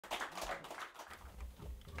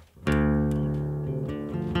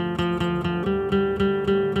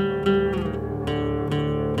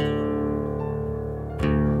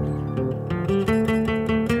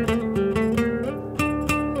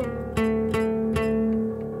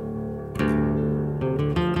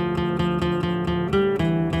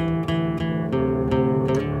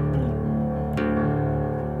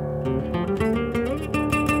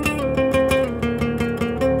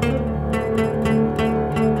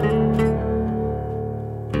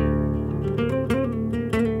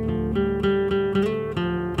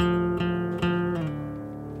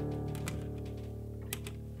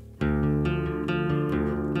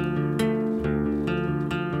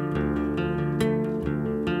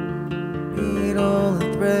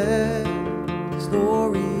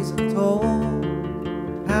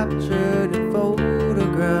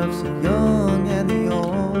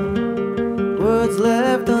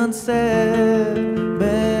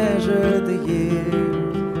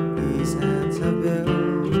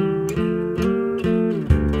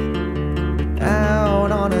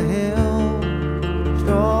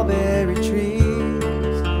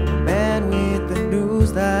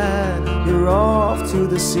hand, you're off to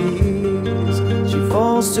the seas. She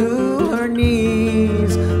falls to her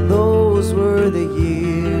knees. Those were the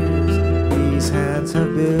years these hands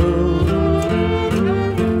have built.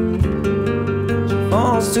 She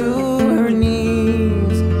falls to her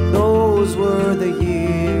knees. Those were the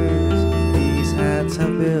years these hands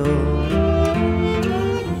have built.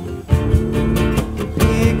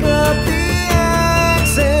 Pick up the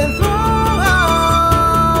axe and throw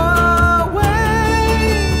away.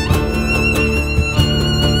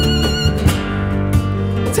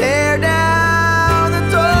 Tear down the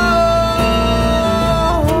door.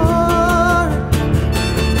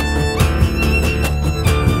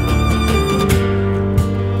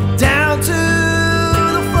 Down to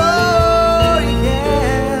the floor,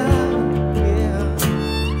 yeah, yeah.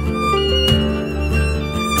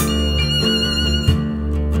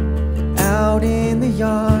 Out in the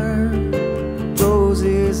yard,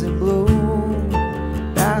 roses in bloom,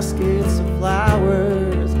 baskets of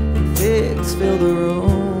flowers and figs fill the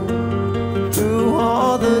room. Through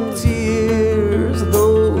all the tears,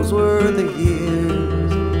 those were the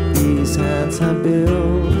years these hands have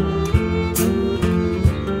built.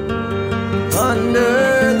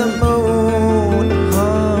 Under the moon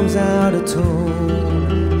hums out a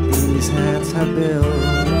tune these hands have built.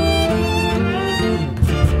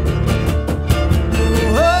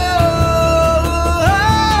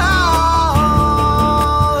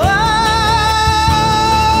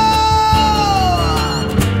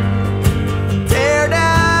 Tear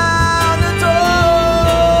down the door.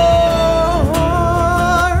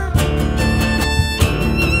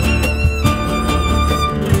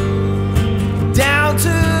 Down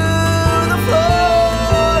to the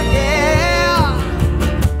floor, yeah.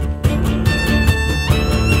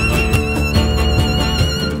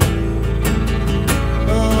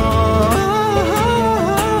 Oh,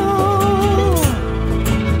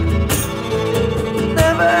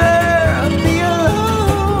 never be alone.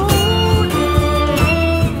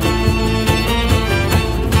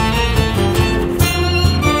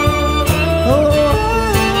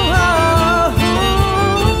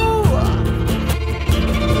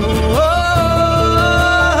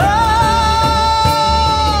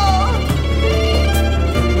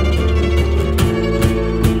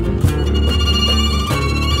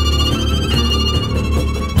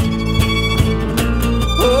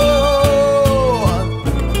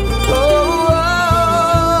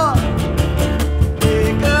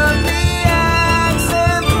 Pick up the axe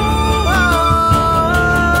and throw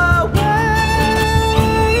away.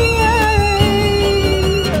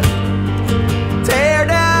 Tear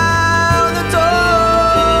down the door.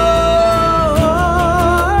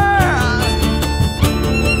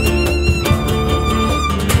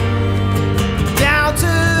 Down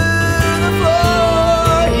to the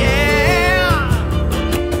floor, yeah.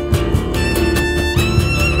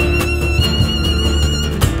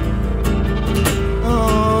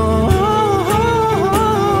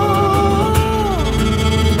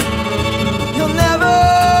 You'll never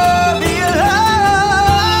be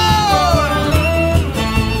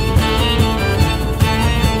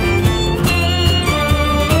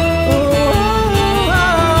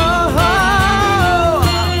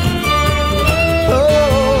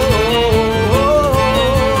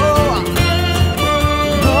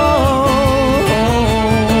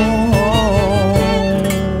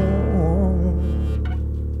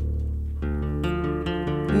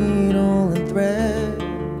Needle and thread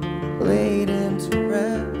laid into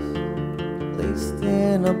rest, placed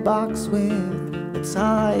in a box with its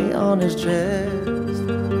eye on his chest.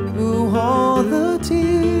 Through all the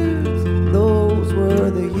tears,